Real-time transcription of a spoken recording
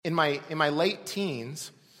In my late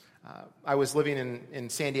teens, I was living in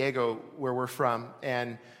San Diego, where we're from,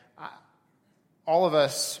 and all of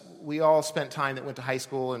us, we all spent time that went to high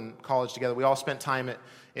school and college together. We all spent time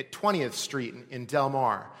at 20th Street in Del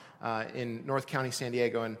Mar, in North County, San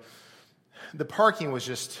Diego, and the parking was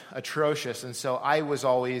just atrocious. And so I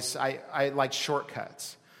liked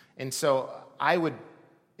shortcuts. And so I would,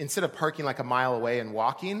 instead of parking like a mile away and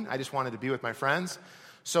walking, I just wanted to be with my friends.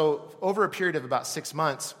 So over a period of about 6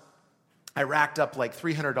 months, I racked up like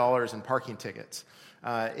 $300 in parking tickets,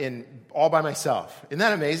 all by myself. Isn't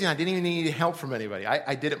that amazing? I didn't even need help from anybody.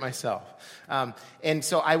 I did it myself. And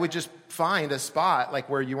so I would just find a spot like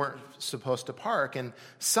where you weren't supposed to park. And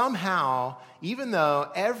somehow, even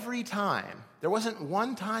though every time, there wasn't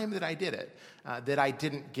one time that I did it, that I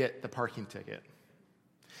didn't get the parking ticket.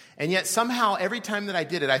 And yet somehow, every time that I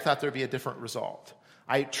did it, I thought there'd be a different result.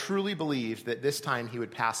 I truly believed that this time he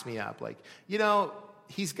would pass me up. Like,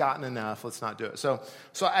 he's gotten enough, let's not do it. So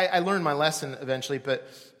I learned my lesson eventually, but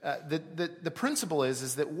the principle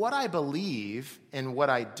is that what I believe and what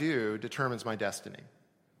I do determines my destiny.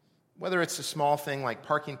 Whether it's a small thing like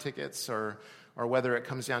parking tickets or whether it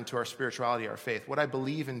comes down to our spirituality, our faith, what I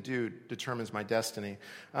believe and do determines my destiny.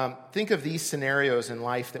 Think of these scenarios in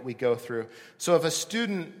life that we go through. So if a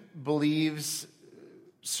student believes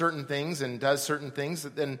certain things and does certain things,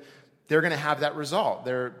 then they're going to have that result.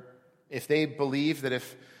 If they believe that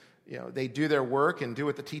if they do their work and do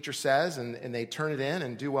what the teacher says and they turn it in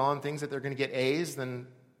and do well on things that they're going to get A's, then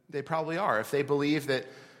they probably are. If they believe that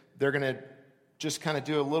they're going to just kind of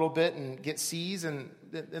do a little bit and get C's, and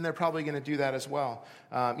then they're probably going to do that as well.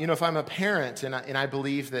 If I'm a parent and I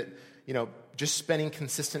believe that just spending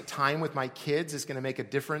consistent time with my kids is going to make a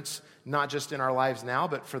difference, not just in our lives now,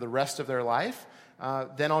 but for the rest of their life,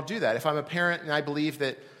 then I'll do that. If I'm a parent and I believe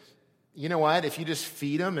that, if you just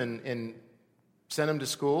feed them and send them to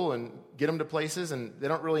school and get them to places and they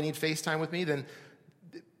don't really need FaceTime with me, then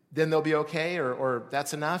they'll be okay, or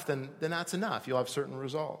that's enough, then that's enough. You'll have certain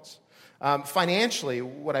results. Financially,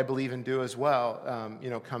 what I believe and do as well,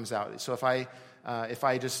 comes out. So if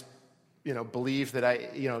I just, believe that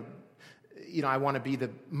I want to be the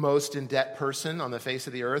most in-debt person on the face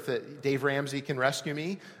of the earth, that Dave Ramsey can rescue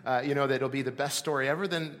me, that it'll be the best story ever,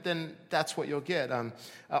 then that's what you'll get.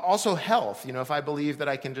 Also health, if I believe that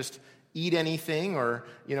I can just eat anything or,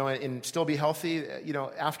 and still be healthy,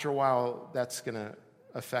 after a while, that's going to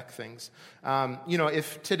affect things.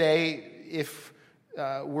 If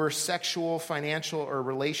we're sexual, financial, or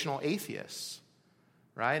relational atheists,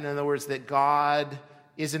 right? In other words, that God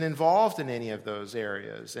isn't involved in any of those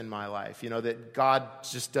areas in my life, that God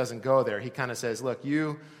just doesn't go there. He kind of says, look,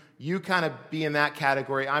 you kind of be in that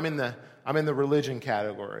category. I'm in the religion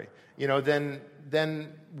category. Then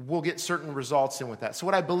we'll get certain results in with that. So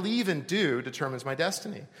what I believe and do determines my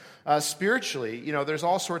destiny. Spiritually, there's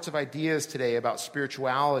all sorts of ideas today about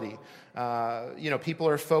spirituality. People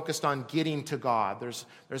are focused on getting to God.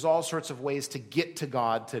 There's all sorts of ways to get to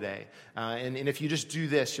God today. And if you just do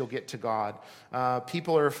this, you'll get to God.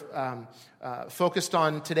 People are focused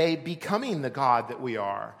on today becoming the God that we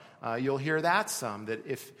are. You'll hear that some, that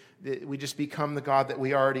if we just become the God that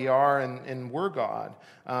we already are and we're God.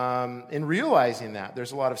 And realizing that,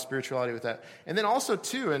 there's a lot of spirituality with that. And then also,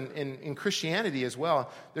 too, in Christianity as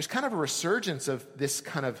well, there's kind of a resurgence of this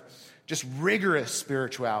kind of just rigorous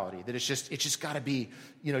spirituality, that it's just got to be,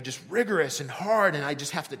 just rigorous and hard, and I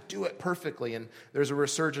just have to do it perfectly. And there's a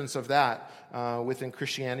resurgence of that within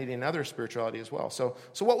Christianity and other spirituality as well. So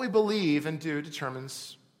what we believe and do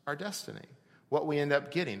determines our destiny. What we end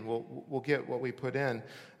up getting, we'll get what we put in.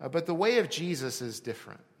 But the way of Jesus is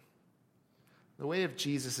different. The way of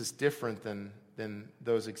Jesus is different than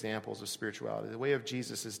those examples of spirituality. The way of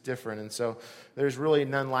Jesus is different, and so there's really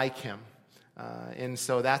none like him. And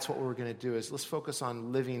so that's what we're going to do, is let's focus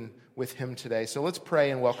on living with him today. So let's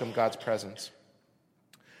pray and welcome God's presence.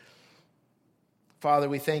 Father,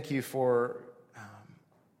 we thank you for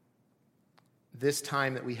this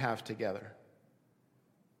time that we have together.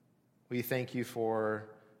 We thank you for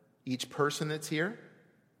each person that's here,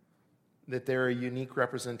 that they're a unique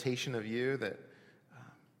representation of you, that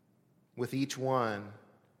with each one,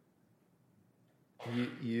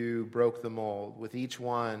 you broke the mold. With each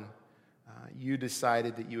one, you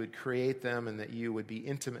decided that you would create them and that you would be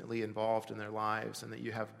intimately involved in their lives and that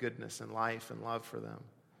you have goodness and life and love for them.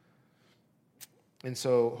 And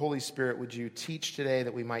so, Holy Spirit, would you teach today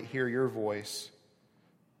that we might hear your voice,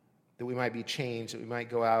 that we might be changed, that we might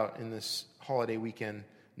go out in this holiday weekend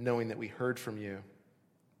knowing that we heard from you.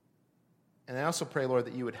 And I also pray, Lord,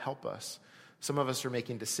 that you would help us. Some of us are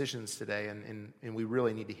making decisions today, and we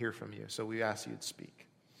really need to hear from you. So we ask you to speak.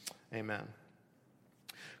 Amen.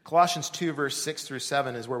 Colossians 2, verse 6 through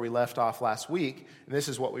 7 is where we left off last week, and this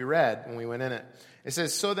is what we read when we went in it. It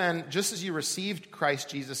says, "So then, just as you received Christ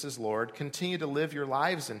Jesus as Lord, continue to live your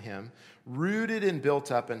lives in him, rooted and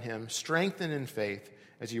built up in him, strengthened in faith,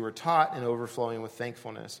 as you were taught and overflowing with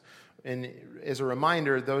thankfulness." And as a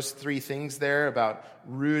reminder, those three things there about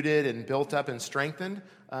rooted and built up and strengthened,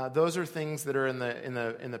 those are things that are in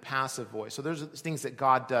the passive voice. So those are things that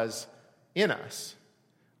God does in us.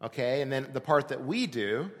 Okay, and then the part that we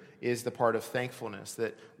do is the part of thankfulness,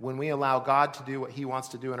 that when we allow God to do what he wants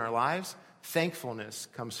to do in our lives, thankfulness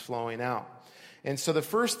comes flowing out. And so the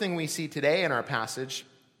first thing we see today in our passage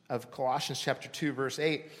of Colossians chapter 2, verse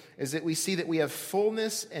 8, is that we see that we have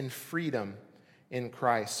fullness and freedom in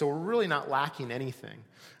Christ. So we're really not lacking anything.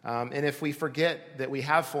 And if we forget that we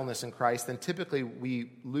have fullness in Christ, then typically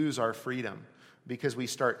we lose our freedom because we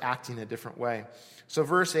start acting a different way. So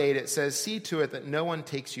verse 8, it says, "See to it that no one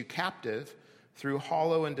takes you captive through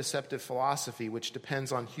hollow and deceptive philosophy, which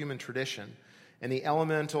depends on human tradition and the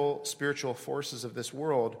elemental spiritual forces of this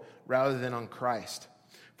world rather than on Christ.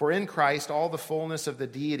 For in Christ all the fullness of the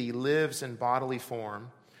deity lives in bodily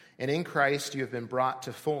form, and in Christ you have been brought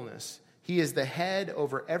to fullness. He is the head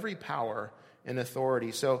over every power and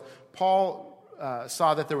authority." So Paul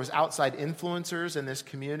saw that there was outside influencers in this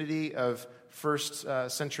community of first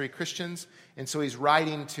century Christians, and so he's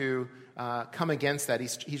writing to come against that.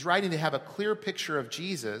 He's writing to have a clear picture of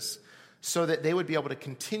Jesus so that they would be able to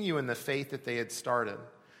continue in the faith that they had started.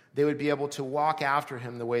 They would be able to walk after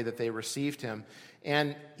him the way that they received him.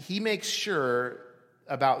 And he makes sure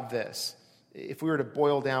about this. If we were to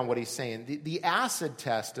boil down what he's saying, the acid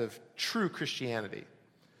test of true Christianity,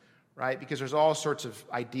 right? Because there's all sorts of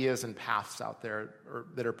ideas and paths out there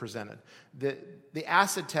that are presented. The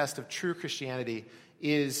acid test of true Christianity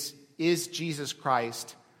is Jesus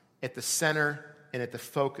Christ at the center and at the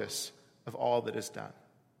focus of all that is done.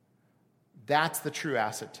 That's the true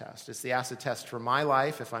acid test. It's the acid test for my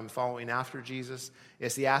life if I'm following after Jesus.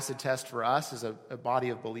 It's the acid test for us as a body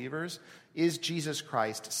of believers. Is Jesus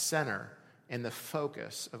Christ center and the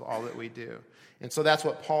focus of all that we do? And so that's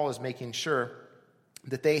what Paul is making sure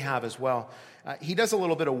that they have as well. He does a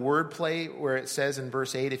little bit of wordplay where it says in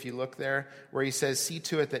verse 8, if you look there, where he says, "See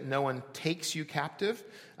to it that no one takes you captive."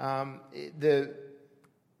 The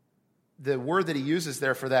word that he uses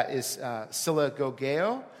there for that is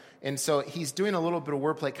synagogeo. And so he's doing a little bit of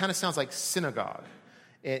wordplay. It kind of sounds like synagogue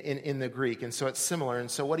in the Greek. And so it's similar.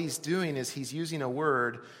 And so what he's doing is he's using a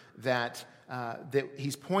word that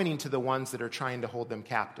he's pointing to the ones that are trying to hold them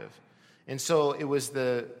captive. And so it was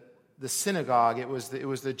the synagogue, it was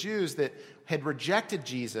the Jews that had rejected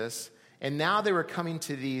Jesus, and now they were coming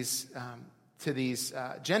to these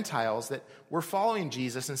Gentiles that were following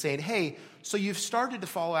Jesus and saying, "Hey, so you've started to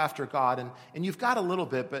follow after God, and you've got a little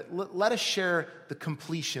bit, but let us share the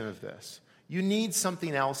completion of this. You need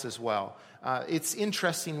something else as well. It's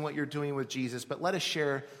interesting what you're doing with Jesus, but let us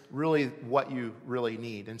share really what you really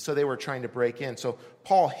need." And so they were trying to break in. So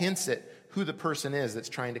Paul hints at who the person is that's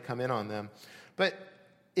trying to come in on them. But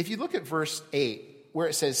if you look at verse 8, where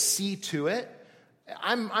it says, "See to it,"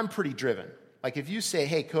 I'm pretty driven. Like if you say,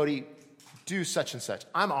 "Hey, Cody, do such and such,"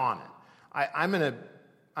 I'm on it.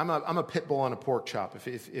 I'm a pit bull on a pork chop.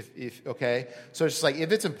 If okay, so it's just like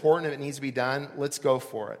if it's important, if it needs to be done, let's go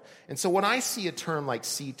for it. And so when I see a term like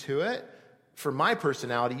 "see to it," for my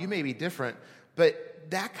personality, you may be different, but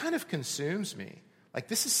that kind of consumes me. Like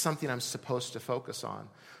this is something I'm supposed to focus on.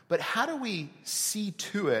 But how do we see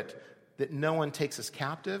to it that no one takes us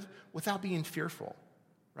captive without being fearful,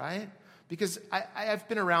 right? Because I've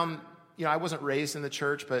been around. I wasn't raised in the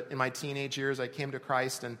church, but in my teenage years, I came to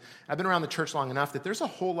Christ, and I've been around the church long enough that there's a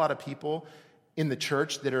whole lot of people in the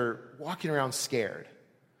church that are walking around scared.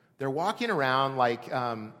 They're walking around like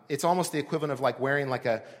it's almost the equivalent of like wearing like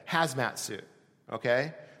a hazmat suit,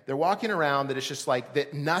 okay? They're walking around that it's just like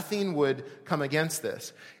that nothing would come against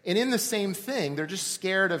this. And in the same thing, they're just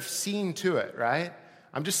scared of seeing to it, right?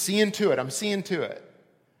 I'm just seeing to it. I'm seeing to it.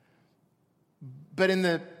 But in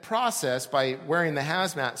the process, by wearing the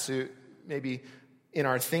hazmat suit, maybe in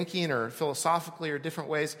our thinking or philosophically or different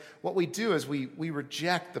ways, what we do is we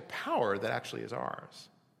reject the power that actually is ours.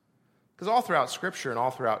 Because all throughout Scripture and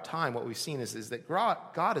all throughout time, what we've seen is that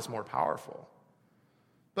God is more powerful.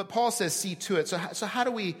 But Paul says, "See to it." So how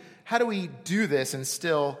do we do this and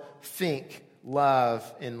still think,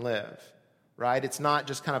 love, and live? Right? It's not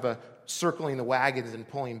just kind of a circling the wagons and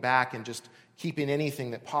pulling back and just keeping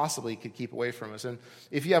anything that possibly could keep away from us. And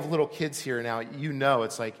if you have little kids here now,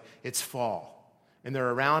 it's like it's fall, and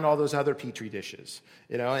they're around all those other Petri dishes,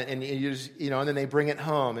 and you just, and then they bring it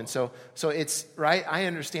home, and so it's right. I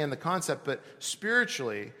understand the concept, but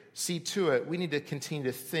spiritually, see to it, we need to continue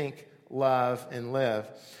to think, love, and live.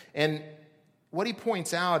 And what he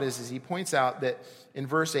points out is he points out that in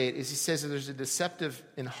verse 8, he says that there's a deceptive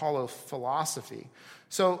and hollow philosophy.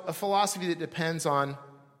 So a philosophy that depends on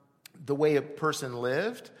the way a person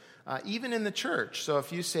lived, even in the church. So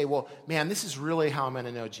if you say, well, man, this is really how I'm going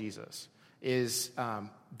to know Jesus, is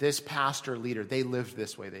this pastor leader, they lived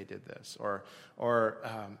this way, they did this. Or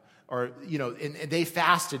you know, and they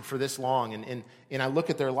fasted for this long, and I look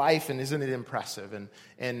at their life, and isn't it impressive?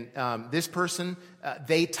 And this person,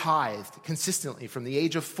 they tithed consistently from the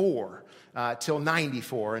age of 4 till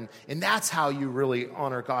 94, and that's how you really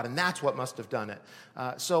honor God, and that's what must have done it.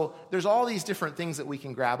 So there's all these different things that we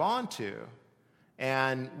can grab onto,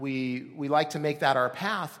 and we like to make that our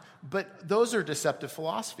path, but those are deceptive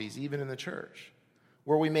philosophies, even in the church,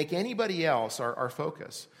 where we make anybody else our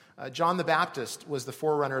focus. John the Baptist was the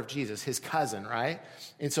forerunner of Jesus, his cousin, right?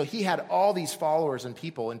 And so he had all these followers and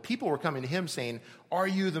people were coming to him saying, are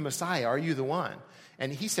you the Messiah? Are you the one?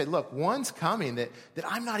 And he said, look, one's coming that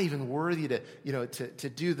I'm not even worthy to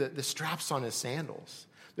do the straps on his sandals.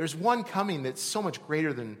 There's one coming that's so much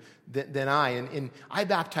greater than I, and I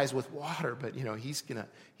baptize with water, but he's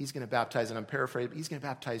gonna baptize, and I'm paraphrasing, he's gonna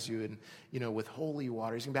baptize you with holy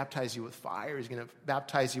water. He's gonna baptize you with fire. He's gonna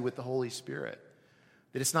baptize you with the Holy Spirit.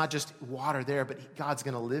 That it's not just water there, but God's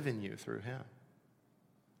going to live in you through him.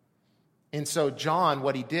 And so John,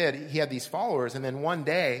 what he did, he had these followers, and then one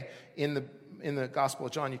day in the Gospel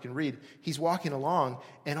of John, you can read, he's walking along,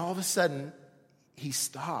 and all of a sudden he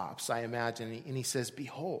stops, I imagine, and he says,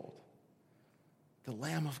 behold, the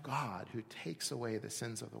Lamb of God who takes away the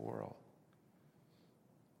sins of the world.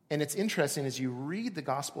 And it's interesting, as you read the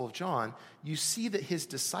Gospel of John, you see that his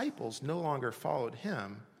disciples no longer followed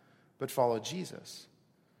him, but followed Jesus.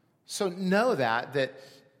 So know that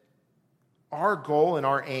our goal and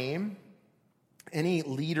our aim, any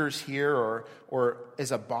leaders here or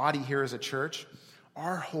as a body here as a church,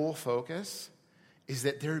 our whole focus is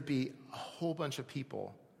that there would be a whole bunch of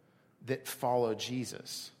people that follow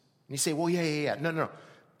Jesus. And you say, well, yeah. No.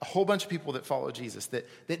 A whole bunch of people that follow Jesus,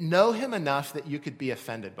 that know him enough that you could be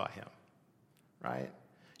offended by him, right?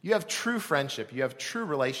 You have true friendship. You have true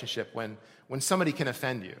relationship when somebody can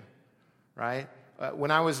offend you, right?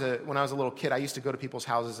 When I was a little kid, I used to go to people's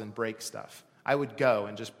houses and break stuff. I would go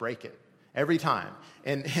and just break it every time.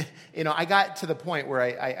 And, I got to the point where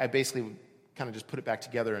I basically kind of just put it back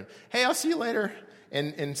together and, hey, I'll see you later.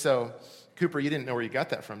 And so, Cooper, you didn't know where you got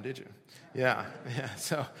that from, did you? Yeah.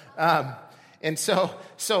 So, but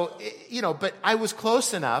I was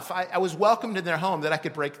close enough. I was welcomed in their home that I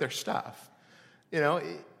could break their stuff.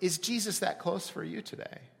 Is Jesus that close for you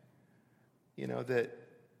today?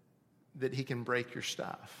 That he can break your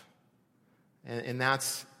stuff. And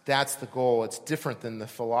that's the goal. It's different than the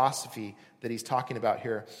philosophy that he's talking about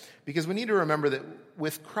here. Because we need to remember that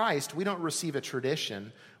with Christ, we don't receive a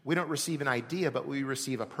tradition, we don't receive an idea, but we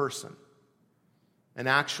receive a person. An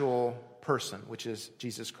actual person, which is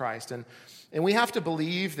Jesus Christ. And we have to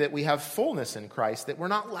believe that we have fullness in Christ, that we're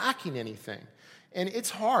not lacking anything. And it's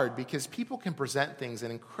hard because people can present things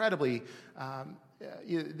in incredibly,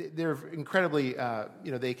 they're incredibly,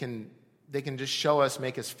 they can just show us,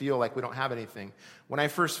 make us feel like we don't have anything. When I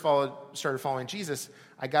first started following Jesus,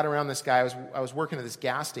 I got around this guy. I was working at this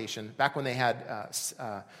gas station back when they had,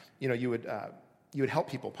 you would help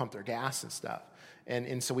people pump their gas and stuff.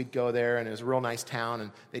 And so we'd go there, and it was a real nice town,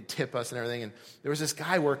 and they'd tip us and everything. And there was this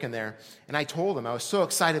guy working there, and I told him, I was so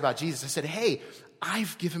excited about Jesus. I said, hey,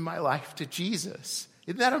 I've given my life to Jesus.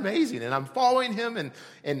 Isn't that amazing? And I'm following him,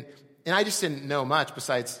 and I just didn't know much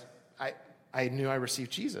besides I knew I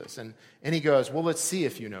received Jesus. And he goes, well, let's see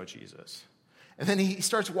if you know Jesus. And then he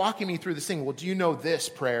starts walking me through this thing. Well, do you know this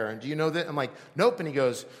prayer? And do you know that? I'm like, nope. And he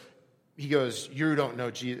goes, you don't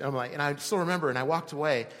know Jesus. I'm like, and I still remember, and I walked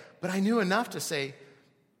away. But I knew enough to say,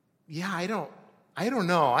 yeah, I don't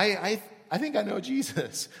know. I think I know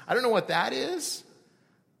Jesus. I don't know what that is,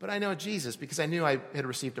 but I know Jesus because I knew I had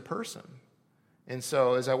received a person. And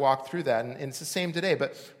so as I walk through that, and it's the same today,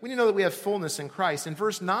 but we need to know that we have fullness in Christ. In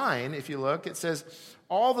verse 9, if you look, it says,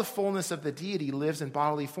 all the fullness of the deity lives in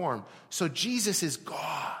bodily form. So Jesus is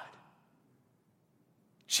God.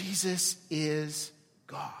 Jesus is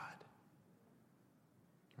God.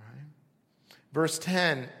 Right? Verse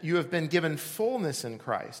 10, you have been given fullness in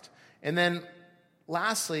Christ. And then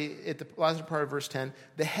lastly, at the last part of verse 10,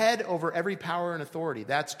 the head over every power and authority.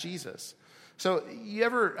 That's Jesus. So you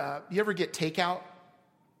ever get takeout?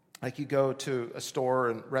 Like you go to a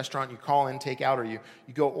store and restaurant, you call in takeout, or you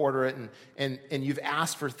go order it, and you've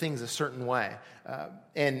asked for things a certain way.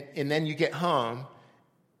 And then you get home,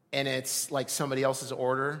 and it's like somebody else's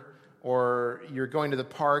order, or you're going to the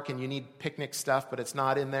park and you need picnic stuff, but it's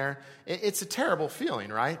not in there. It's a terrible feeling,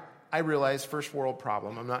 right? I realize first world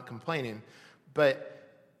problem. I'm not complaining. But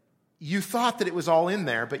you thought that it was all in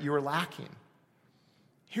there, but you were lacking.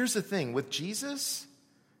 Here's the thing. With Jesus,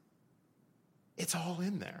 it's all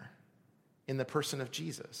in there in the person of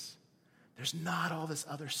Jesus. There's not all this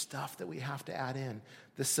other stuff that we have to add in.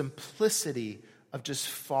 The simplicity of just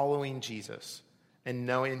following Jesus and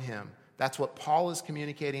knowing him. That's what Paul is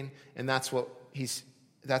communicating, and that's what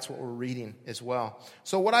we're reading as well.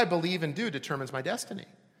 So what I believe and do determines my destiny.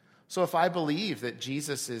 So if I believe that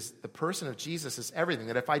Jesus is, the person of Jesus is everything,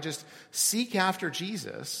 that if I just seek after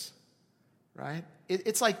Jesus, right?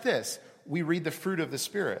 It's like this. We read the fruit of the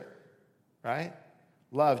Spirit, right?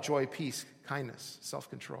 Love, joy, peace, kindness,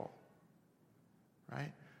 self-control,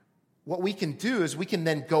 right? What we can do is we can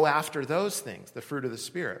then go after those things, the fruit of the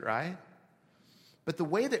Spirit, right? But the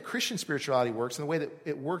way that Christian spirituality works and the way that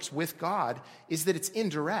it works with God is that it's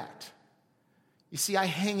indirect. You see, I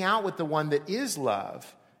hang out with the one that is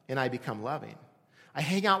love, and I become loving. I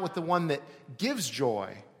hang out with the one that gives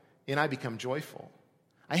joy, and I become joyful.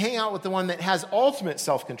 I hang out with the one that has ultimate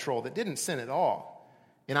self-control, that didn't sin at all,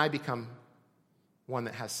 and I become one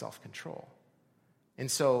that has self-control. And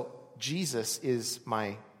so Jesus is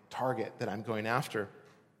my target that I'm going after.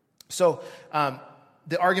 So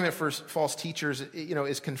the argument for false teachers,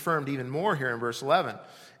 is confirmed even more here in verse 11.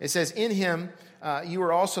 It says, "In him you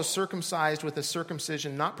were also circumcised with a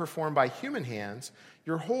circumcision not performed by human hands.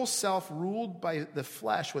 Your whole self, ruled by the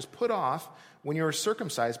flesh, was put off when you were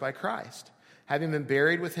circumcised by Christ, having been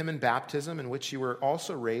buried with him in baptism, in which you were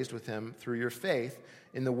also raised with him through your faith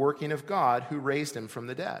in the working of God who raised him from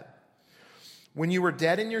the dead. When you were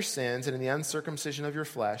dead in your sins and in the uncircumcision of your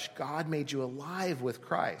flesh, God made you alive with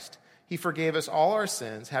Christ. He forgave us all our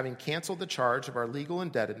sins, having canceled the charge of our legal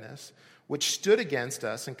indebtedness, which stood against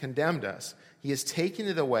us and condemned us. He has taken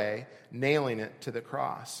it away, nailing it to the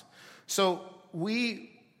cross." So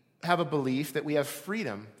we have a belief that we have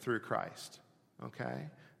freedom through Christ, okay?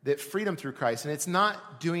 That freedom through Christ, and it's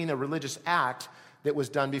not doing a religious act that was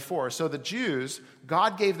done before. So the Jews,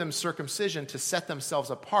 God gave them circumcision to set themselves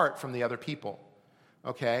apart from the other people,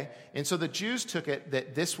 okay? And so the Jews took it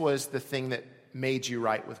that this was the thing that made you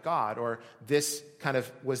right with God, or this kind of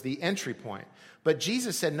was the entry point. But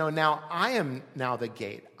Jesus said, no, now I am now the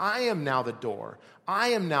gate. I am now the door. I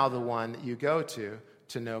am now the one that you go to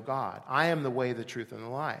know God. I am the way, the truth, and the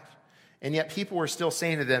life. And yet people were still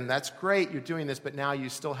saying to them, that's great, you're doing this, but now you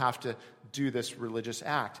still have to do this religious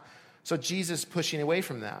act. So Jesus pushing away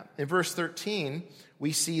from that. In verse 13,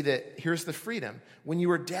 we see that here's the freedom. When you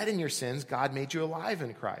were dead in your sins, God made you alive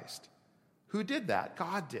in Christ. Who did that?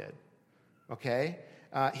 God did. Okay?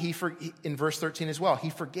 In verse 13 as well, he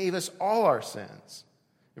forgave us all our sins.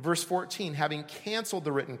 In verse 14, having canceled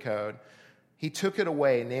the written code, he took it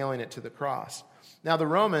away, nailing it to the cross. Now the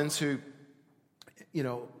Romans who,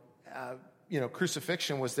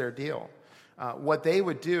 crucifixion was their deal. What they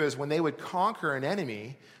would do is when they would conquer an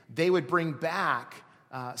enemy, they would bring back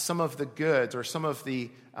some of the goods or some of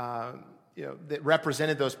the, that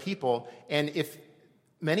represented those people. And if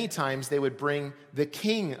many times they would bring the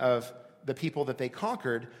king of the people that they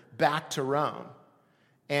conquered back to Rome.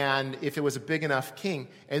 And if it was a big enough king,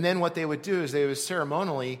 and then what they would do is they would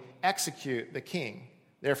ceremonially execute the king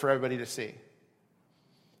there for everybody to see.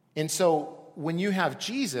 And so when you have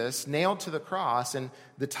Jesus nailed to the cross and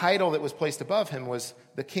the title that was placed above him was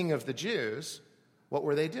the King of the Jews, what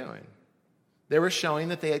were they doing? They were showing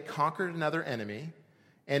that they had conquered another enemy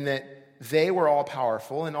and that they were all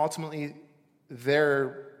powerful, and ultimately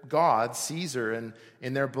their God, Caesar,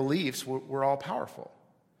 and their beliefs were all powerful.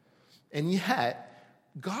 And yet,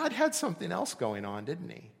 God had something else going on, didn't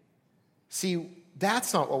he? See,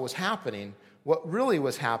 that's not what was happening. What really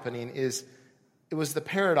was happening is it was the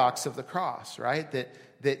paradox of the cross, right?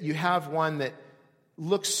 That you have one that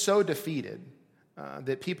looks so defeated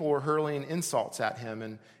that people were hurling insults at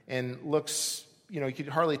him and looks, you could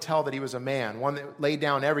hardly tell that he was a man, one that laid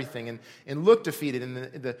down everything and looked defeated,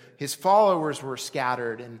 and his followers were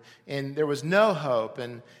scattered, and there was no hope,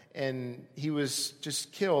 and he was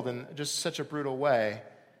just killed in just such a brutal way.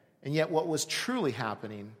 And yet what was truly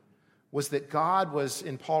happening was that God was,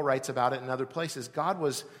 and Paul writes about it in other places, God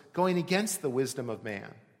was going against the wisdom of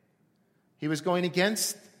man. He was going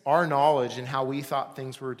against our knowledge and how we thought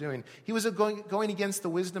things were doing. He was going against the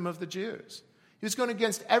wisdom of the Jews. He was going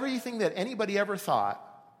against everything that anybody ever thought.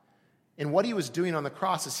 And what he was doing on the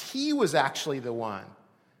cross is he was actually the one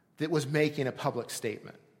that was making a public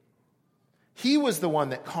statement. He was the one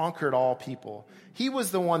that conquered all people. He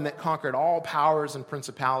was the one that conquered all powers and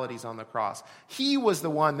principalities on the cross. He was the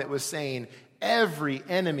one that was saying, every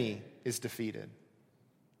enemy is defeated.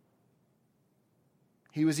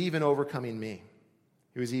 He was even overcoming me.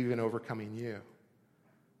 He was even overcoming you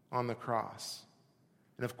on the cross.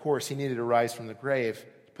 And of course, he needed to rise from the grave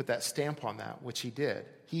to put that stamp on that, which he did.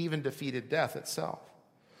 He even defeated death itself.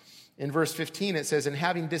 In verse 15, it says, "And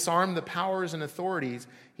having disarmed the powers and authorities,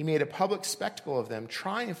 he made a public spectacle of them,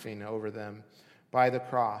 triumphing over them by the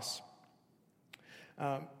cross."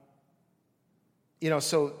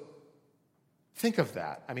 So think of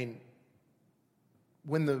that. I mean,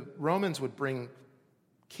 when the Romans would bring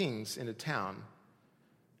kings into town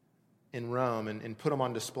in Rome and put them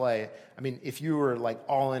on display, I mean, if you were like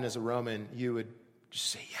all in as a Roman, you would just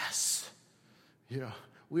say, yes,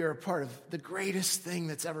 we are a part of the greatest thing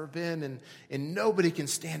that's ever been, and nobody can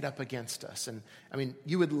stand up against us. And I mean,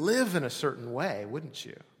 you would live in a certain way, wouldn't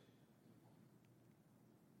you?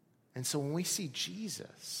 And so when we see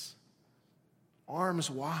Jesus, arms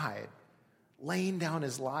wide, laying down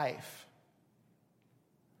his life,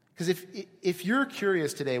 because if you're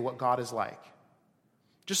curious today what God is like,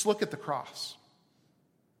 just look at the cross.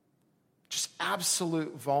 Just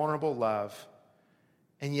absolute vulnerable love,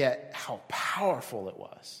 and yet how powerful it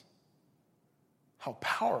was. How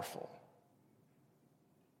powerful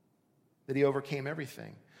that he overcame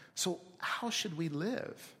everything. So how should we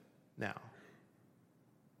live now?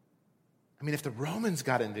 I mean, if the Romans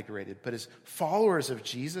got invigorated, but as followers of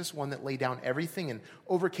Jesus, one that laid down everything and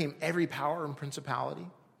overcame every power and principality.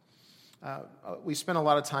 We spent a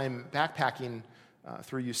lot of time backpacking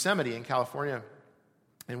through Yosemite in California,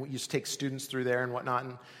 and we used to take students through there and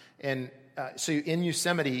whatnot. So in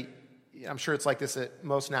Yosemite, I'm sure it's like this at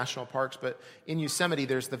most national parks, but in Yosemite,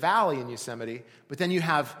 there's the valley in Yosemite, but then you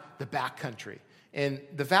have the backcountry. And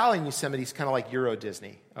the valley in Yosemite is kind of like Euro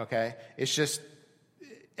Disney, okay? It's just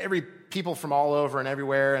people from all over and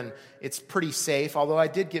everywhere, and it's pretty safe, although I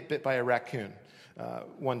did get bit by a raccoon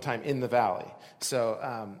one time in the valley.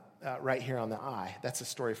 So right here on the eye. That's a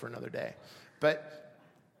story for another day. But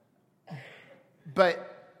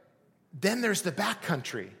then there's the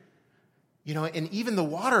backcountry, and even the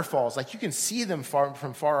waterfalls, like you can see them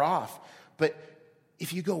from far off. But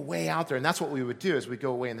if you go way out there, and that's what we would do, is we'd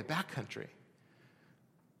go away in the backcountry.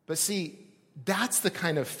 But see, that's the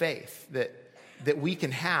kind of faith that we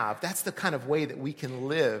can have. That's the kind of way that we can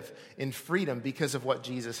live in freedom because of what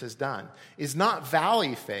Jesus has done. Is not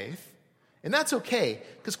valley faith. And that's okay,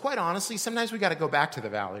 because quite honestly, sometimes we got to go back to the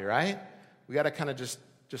valley, right? We got to kind of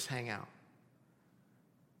just hang out.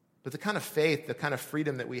 But the kind of faith, the kind of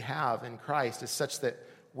freedom that we have in Christ is such that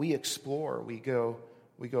we explore, we go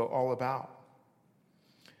all about.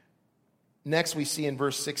 Next, we see in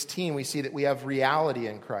verse 16, we see that we have reality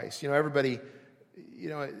in Christ. Everybody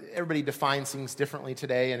defines things differently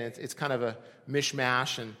today, and it's kind of a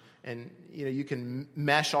mishmash, and you can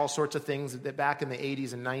mesh all sorts of things that back in the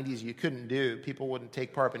 80s and 90s you couldn't do. People wouldn't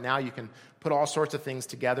take part, but now you can put all sorts of things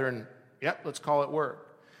together and, let's call it work.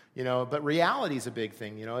 But reality is a big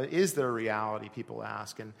thing. Is there reality, people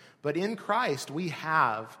ask. But in Christ, we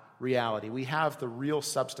have reality. We have the real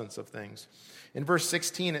substance of things. In verse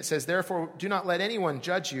 16, it says, "Therefore, do not let anyone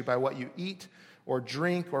judge you by what you eat or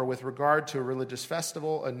drink, or with regard to a religious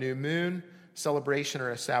festival, a new moon, celebration,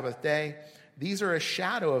 or a Sabbath day. These are a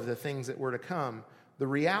shadow of the things that were to come. The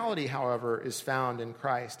reality, however, is found in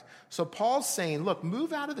Christ." So Paul's saying, look,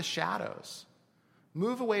 move out of the shadows.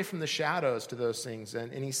 Move away from the shadows to those things.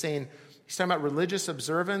 And he's talking about religious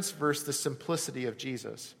observance versus the simplicity of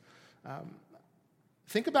Jesus.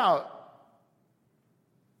 Think about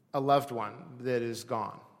a loved one that is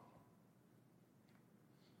gone.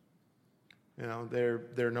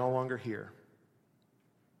 They're no longer here.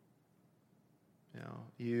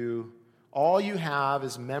 All you have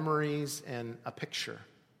is memories and a picture,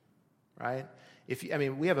 right?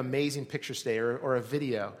 We have amazing pictures today, or a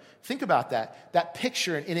video. Think about that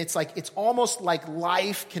picture, and it's almost like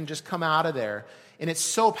life can just come out of there, and it's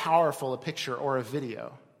so powerful, a picture or a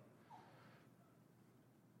video.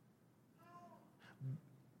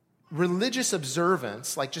 Religious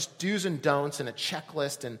observance, like just do's and don'ts and a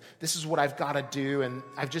checklist, and this is what I've got to do, and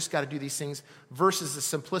I've just got to do these things, versus the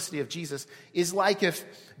simplicity of Jesus, is like if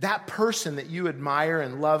that person that you admire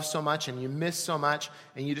and love so much and you miss so much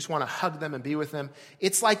and you just want to hug them and be with them,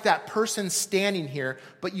 it's like that person standing here,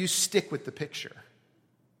 but you stick with the picture.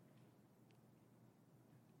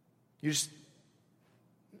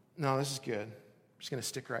 No, this is good. I'm just going to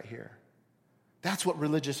stick right here. That's what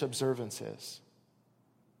religious observance is.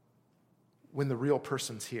 When the real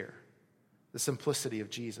person's here, the simplicity of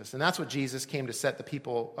Jesus. And that's what Jesus came to set the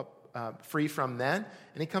people free from then,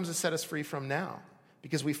 and he comes to set us free from now,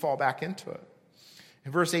 because we fall back into it.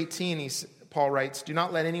 In verse 18, Paul writes, "Do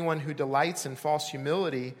not let anyone who delights in false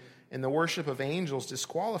humility and the worship of angels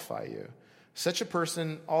disqualify you. Such a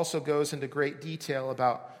person also goes into great detail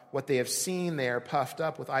about what they have seen. They are puffed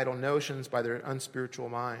up with idle notions by their unspiritual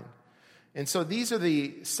mind. And so these are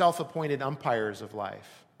the self-appointed umpires of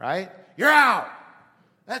life, right? You're out!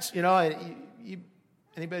 That's,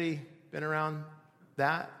 anybody been around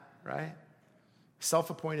that, right?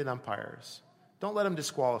 Self-appointed umpires. Don't let them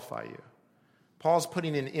disqualify you. Paul's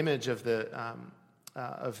putting an image of the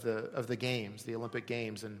games, the Olympic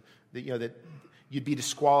Games, and that you'd be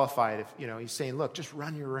disqualified if he's saying, look, just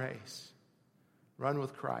run your race, run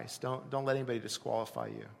with Christ. Don't let anybody disqualify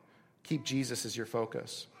you. Keep Jesus as your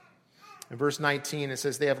focus. In verse 19, it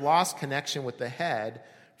says, they have lost connection with the head,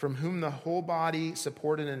 from whom the whole body,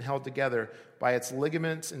 supported and held together by its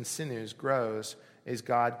ligaments and sinews, grows as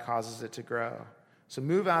God causes it to grow. So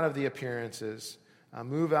move out of the appearances.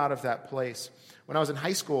 Move out of that place. When I was in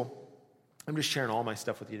high school, I'm just sharing all my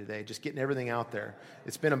stuff with you today, just getting everything out there.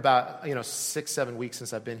 It's been about 6-7 weeks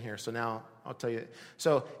since I've been here, so now I'll tell you.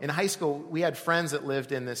 So in high school, we had friends that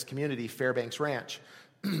lived in this community, Fairbanks Ranch,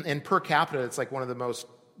 and per capita, it's like one of the most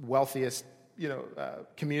wealthiest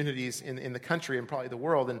communities in the country and probably the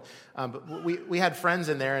world. And but we had friends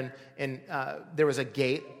in there, and there was a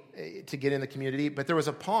gate to get in the community, but there was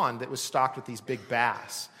a pond that was stocked with these big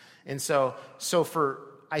bass. And so for,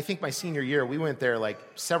 I think my senior year, we went there like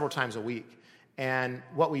several times a week. And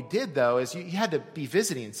what we did, though, is you had to be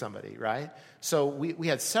visiting somebody, right? So we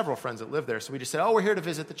had several friends that lived there. So we just said, we're here to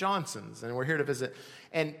visit the Johnsons, and we're here to visit.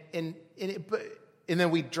 And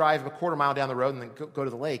then we'd drive a quarter mile down the road and then go to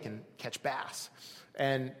the lake and catch bass.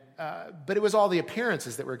 But it was all the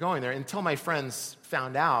appearances that were going there until my friends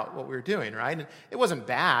found out what we were doing, right? And it wasn't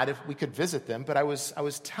bad if we could visit them, but I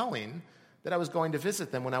was telling that I was going to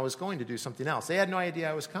visit them when I was going to do something else. They had no idea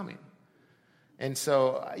I was coming. And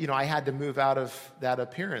so, I had to move out of that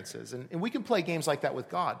appearances. And we can play games like that with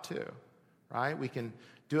God too, right? We can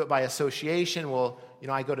do it by association. Well,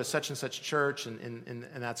 I go to such and such church and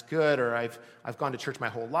that's good. Or I've gone to church my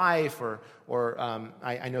whole life, or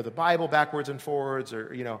I know the Bible backwards and forwards,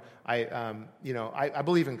 or, I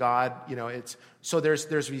believe in God. So there's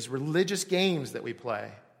these religious games that we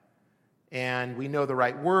play. And we know the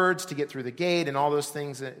right words to get through the gate and all those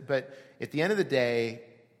things. But at the end of the day,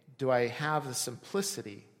 do I have the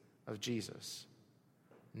simplicity of Jesus?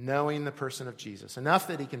 Knowing the person of Jesus, enough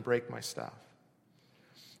that he can break my stuff.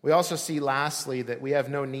 We also see, lastly, that we have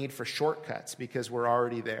no need for shortcuts because we're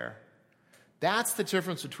already there. That's the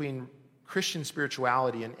difference between Christian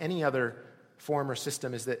spirituality and any other form or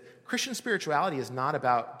system, is that Christian spirituality is not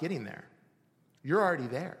about getting there. You're already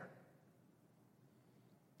there.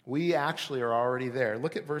 We actually are already there.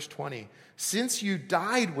 Look at verse 20. Since you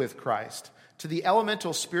died with Christ to the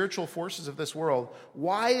elemental spiritual forces of this world,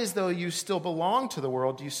 why, as though you still belong to the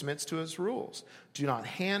world, do you submit to its rules? Do not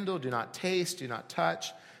handle, do not taste, do not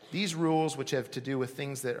touch. These rules, which have to do with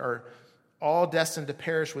things that are all destined to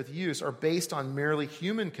perish with use, are based on merely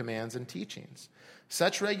human commands and teachings.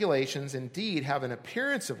 Such regulations indeed have an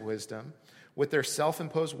appearance of wisdom, with their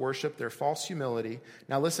self-imposed worship, their false humility.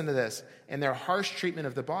 Now listen to this. And their harsh treatment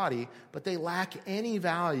of the body, but they lack any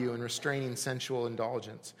value in restraining sensual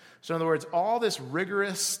indulgence. So in other words, all this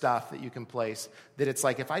rigorous stuff that you can place, that it's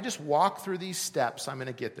like, if I just walk through these steps, I'm going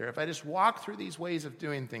to get there. If I just walk through these ways of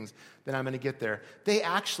doing things, then I'm going to get there. They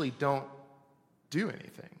actually don't do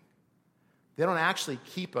anything. They don't actually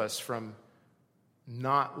keep us from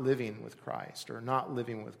not living with Christ or not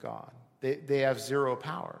living with God. They have zero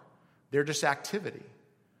power. They're just activity,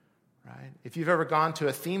 right? If you've ever gone to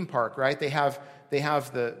a theme park, right, they have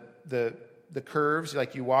the curves,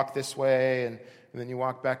 like you walk this way and then you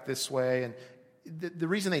walk back this way. And the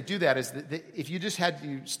reason they do that is that if you just had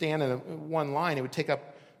to stand in one line,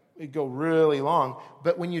 it'd go really long.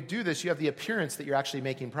 But when you do this, you have the appearance that you're actually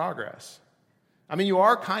making progress. I mean, you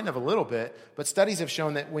are kind of a little bit, but studies have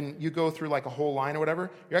shown that when you go through like a whole line or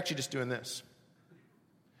whatever, you're actually just doing this.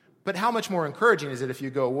 But how much more encouraging is it if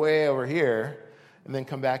you go way over here and then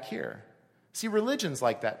come back here? See, religion's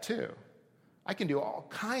like that too. I can do all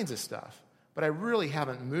kinds of stuff, but I really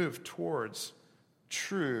haven't moved towards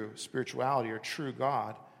true spirituality or true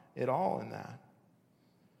God at all in that.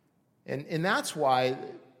 And that's why,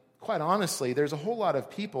 quite honestly, there's a whole lot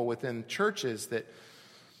of people within churches that,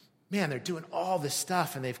 man, they're doing all this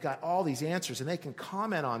stuff and they've got all these answers and they can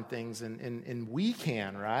comment on things and we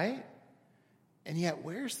can, right? And yet,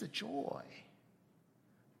 where's the joy?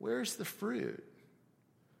 Where's the fruit?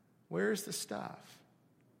 Where's the stuff?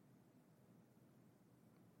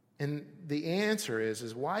 And the answer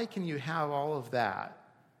is why can you have all of that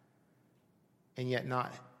and yet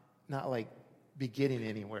not like be getting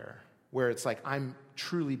anywhere where it's like I'm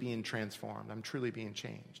truly being transformed, I'm truly being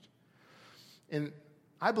changed? And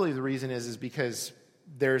I believe the reason is because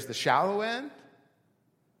there's the shallow end,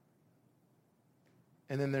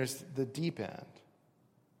 and then there's the deep end,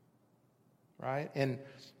 right? And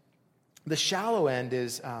the shallow end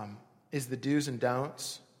is the do's and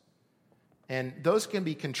don'ts, and those can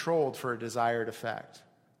be controlled for a desired effect.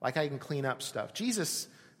 Like I can clean up stuff. Jesus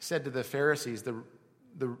said to the Pharisees,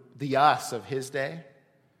 the us of his day,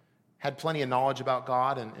 had plenty of knowledge about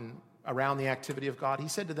God and around the activity of God. He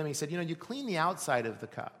said to them, you clean the outside of the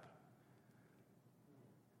cup,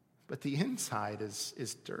 but the inside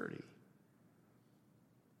is dirty.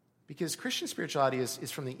 Because Christian spirituality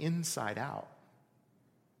is from the inside out.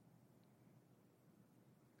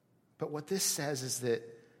 But what this says is that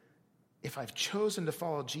if I've chosen to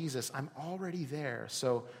follow Jesus, I'm already there.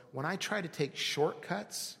 So when I try to take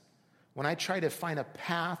shortcuts, when I try to find a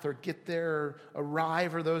path or get there or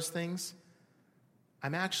arrive or those things,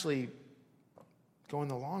 I'm actually going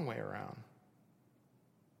the long way around.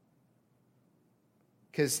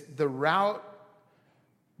 Because the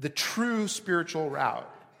true spiritual route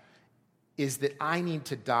is that I need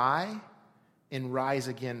to die and rise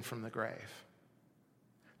again from the grave.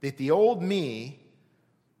 That the old me,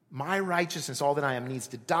 my righteousness, all that I am, needs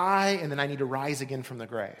to die, and then I need to rise again from the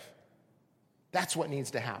grave. That's what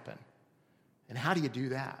needs to happen. And how do you do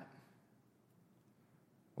that?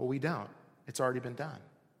 Well, we don't. It's already been done.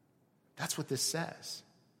 That's what this says,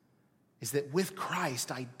 is that with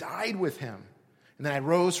Christ, I died with him, and then I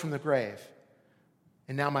rose from the grave,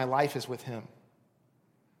 and now my life is with him.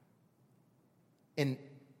 And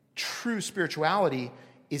true spirituality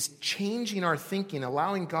is changing our thinking,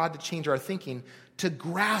 allowing God to change our thinking to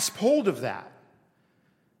grasp hold of that.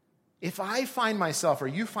 If I find myself, or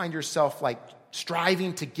you find yourself like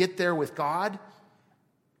striving to get there with God,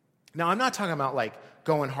 now I'm not talking about like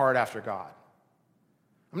going hard after God.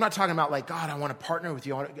 I'm not talking about like, God, I want to partner with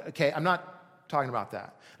you. Okay, I'm not talking about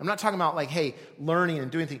that. I'm not talking about like, hey, learning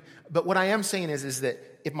and doing things. But what I am saying is that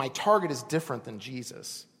if my target is different than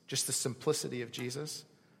Jesus, just the simplicity of Jesus,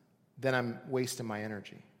 then I'm wasting my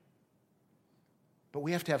energy. But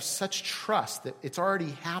we have to have such trust that it's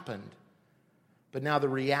already happened. But now the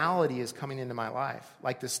reality is coming into my life.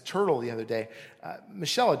 Like this turtle the other day.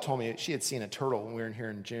 Michelle had told me she had seen a turtle when we were in here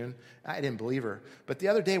in June. I didn't believe her. But the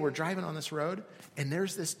other day we're driving on this road, and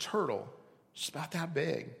there's this turtle, just about that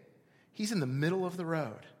big. He's in the middle of the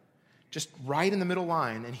road, just right in the middle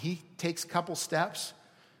line. And he takes a couple steps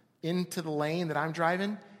into the lane that I'm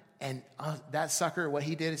driving. And that sucker, what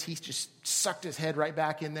he did is he just sucked his head right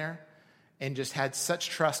back in there and just had such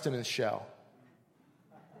trust in his shell.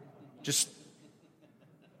 Just,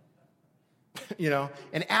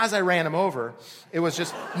 and as I ran him over, it was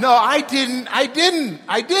just, no, I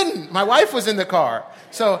didn't. My wife was in the car.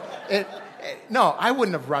 So, no, I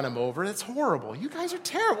wouldn't have run him over. That's horrible. You guys are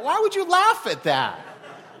terrible. Why would you laugh at that?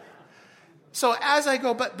 So as I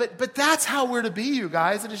go, but that's how we're to be, you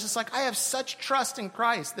guys. And it's just like, I have such trust in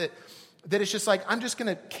Christ that it's just like, I'm just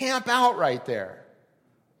going to camp out right there.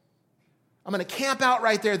 I'm going to camp out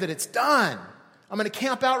right there that it's done. I'm going to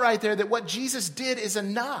camp out right there that what Jesus did is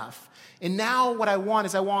enough. And now what I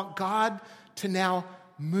want God to now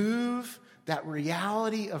move that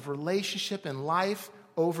reality of relationship and life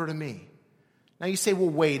over to me. Now you say, well,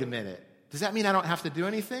 wait a minute. Does that mean I don't have to do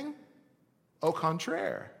anything? Au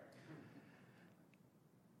contraire.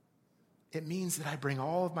 It means that I bring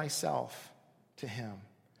all of myself to him.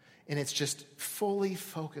 And it's just fully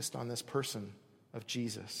focused on this person of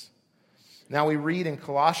Jesus. Now we read in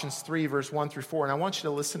Colossians 3, verse 1 through 4, and I want you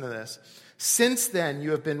to listen to this. Since then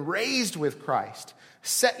you have been raised with Christ.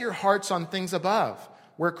 Set your hearts on things above,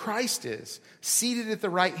 where Christ is, seated at the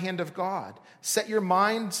right hand of God. Set your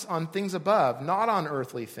minds on things above, not on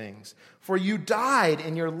earthly things. For you died,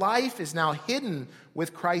 and your life is now hidden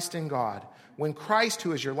with Christ in God. When Christ,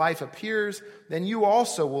 who is your life, appears, then you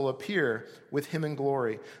also will appear with him in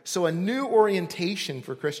glory. So a new orientation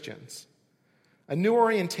for Christians. A new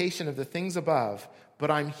orientation of the things above,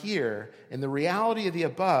 but I'm here, and the reality of the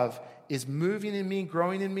above is moving in me,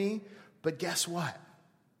 growing in me. But guess what?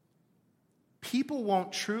 People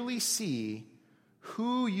won't truly see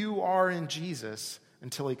who you are in Jesus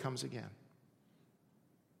until he comes again.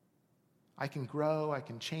 I can grow, I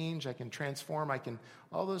can change, I can transform, I can,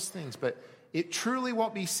 all those things, but it truly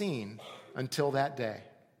won't be seen until that day.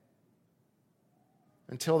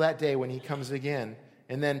 Until that day when he comes again.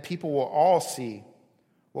 And then people will all see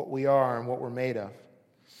what we are and what we're made of.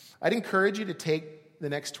 I'd encourage you to take the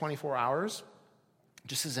next 24 hours,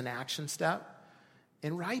 just as an action step,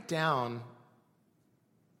 and write down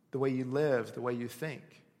the way you live, the way you think,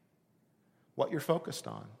 what you're focused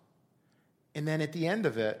on. And then at the end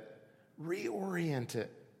of it, reorient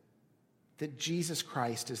it. that Jesus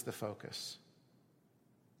Christ is the focus.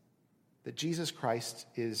 That Jesus Christ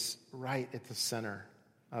is right at the center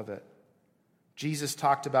of it. Jesus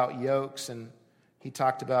talked about yokes, and he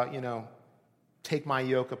talked about, take my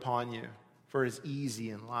yoke upon you, for it is easy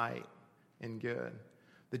and light and good.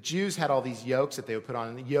 The Jews had all these yokes that they would put on,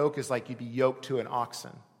 and the yoke is like you'd be yoked to an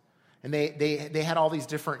oxen. And they had all these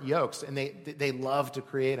different yokes, and they loved to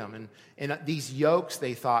create them. And these yokes,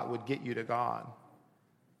 they thought, would get you to God.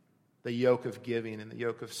 The yoke of giving and the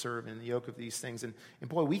yoke of serving and the yoke of these things. And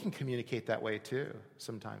boy, we can communicate that way too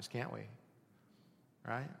sometimes, can't we?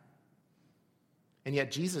 Right? And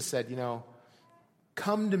yet Jesus said,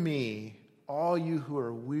 come to me, all you who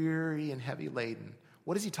are weary and heavy laden.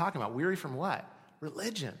 What is he talking about? Weary from what?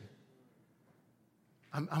 Religion.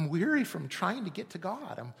 I'm weary from trying to get to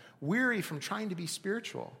God. I'm weary from trying to be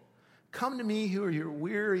spiritual. Come to me who are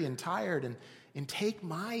weary and tired, and take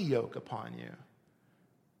my yoke upon you.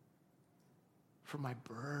 For my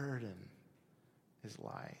burden is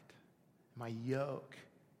light. My yoke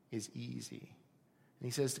is easy. And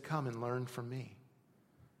he says to come and learn from me.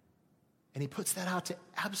 And he puts that out to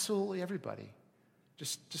absolutely everybody.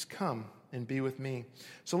 Just come and be with me.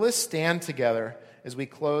 So let's stand together as we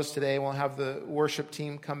close today. We'll have the worship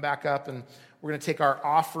team come back up, and we're going to take our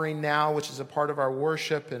offering now, which is a part of our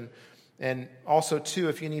worship. And also, too,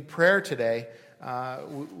 if you need prayer today,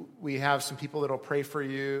 we have some people that will pray for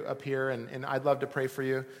you up here, and I'd love to pray for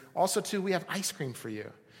you. Also, too, we have ice cream for you.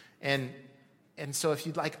 And so if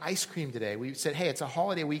you'd like ice cream today, we said, hey, it's a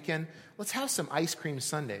holiday weekend. Let's have some ice cream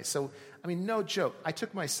sundaes. So, no joke. I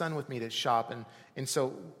took my son with me to shop, and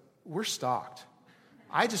so we're stocked.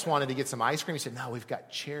 I just wanted to get some ice cream. He said, no, we've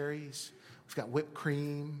got cherries. We've got whipped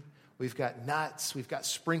cream. We've got nuts. We've got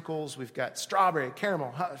sprinkles. We've got strawberry,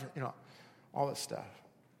 caramel, all this stuff.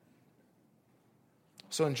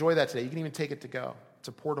 So enjoy that today. You can even take it to go. It's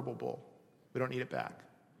a portable bowl. We don't need it back.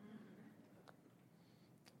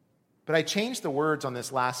 But I changed the words on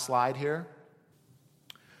this last slide here.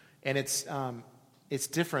 And it's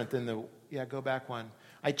different than go back one.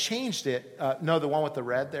 I changed it. No, the one with the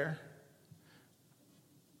red there.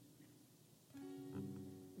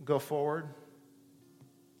 Go forward.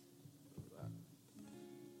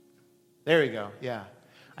 There you go. Yeah.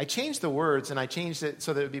 I changed the words, and I changed it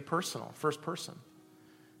so that it would be personal, first person.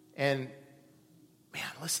 And man,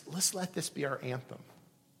 let's let this be our anthem.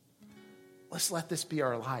 Let's let this be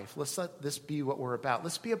our life. Let's let this be what we're about.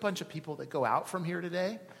 Let's be a bunch of people that go out from here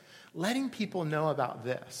today, letting people know about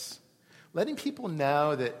this. Letting people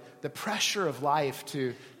know that the pressure of life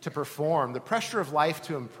to perform, the pressure of life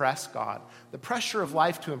to impress God, the pressure of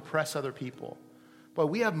life to impress other people. But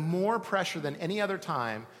we have more pressure than any other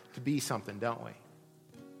time to be something, don't we?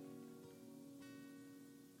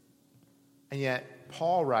 And yet,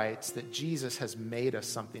 Paul writes that Jesus has made us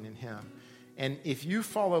something in him. And if you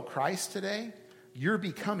follow Christ today, you're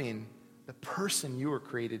becoming the person you were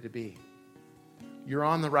created to be. You're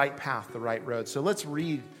on the right path, the right road. So let's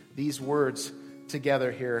read these words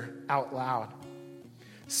together here out loud.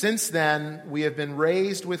 Since then, we have been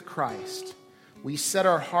raised with Christ. We set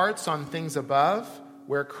our hearts on things above,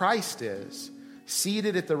 where Christ is,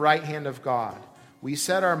 seated at the right hand of God. We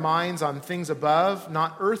set our minds on things above,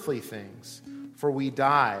 not earthly things. For we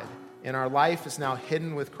died, and our life is now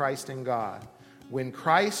hidden with Christ in God. When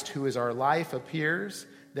Christ, who is our life, appears,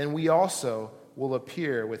 then we also will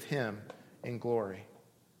appear with him in glory.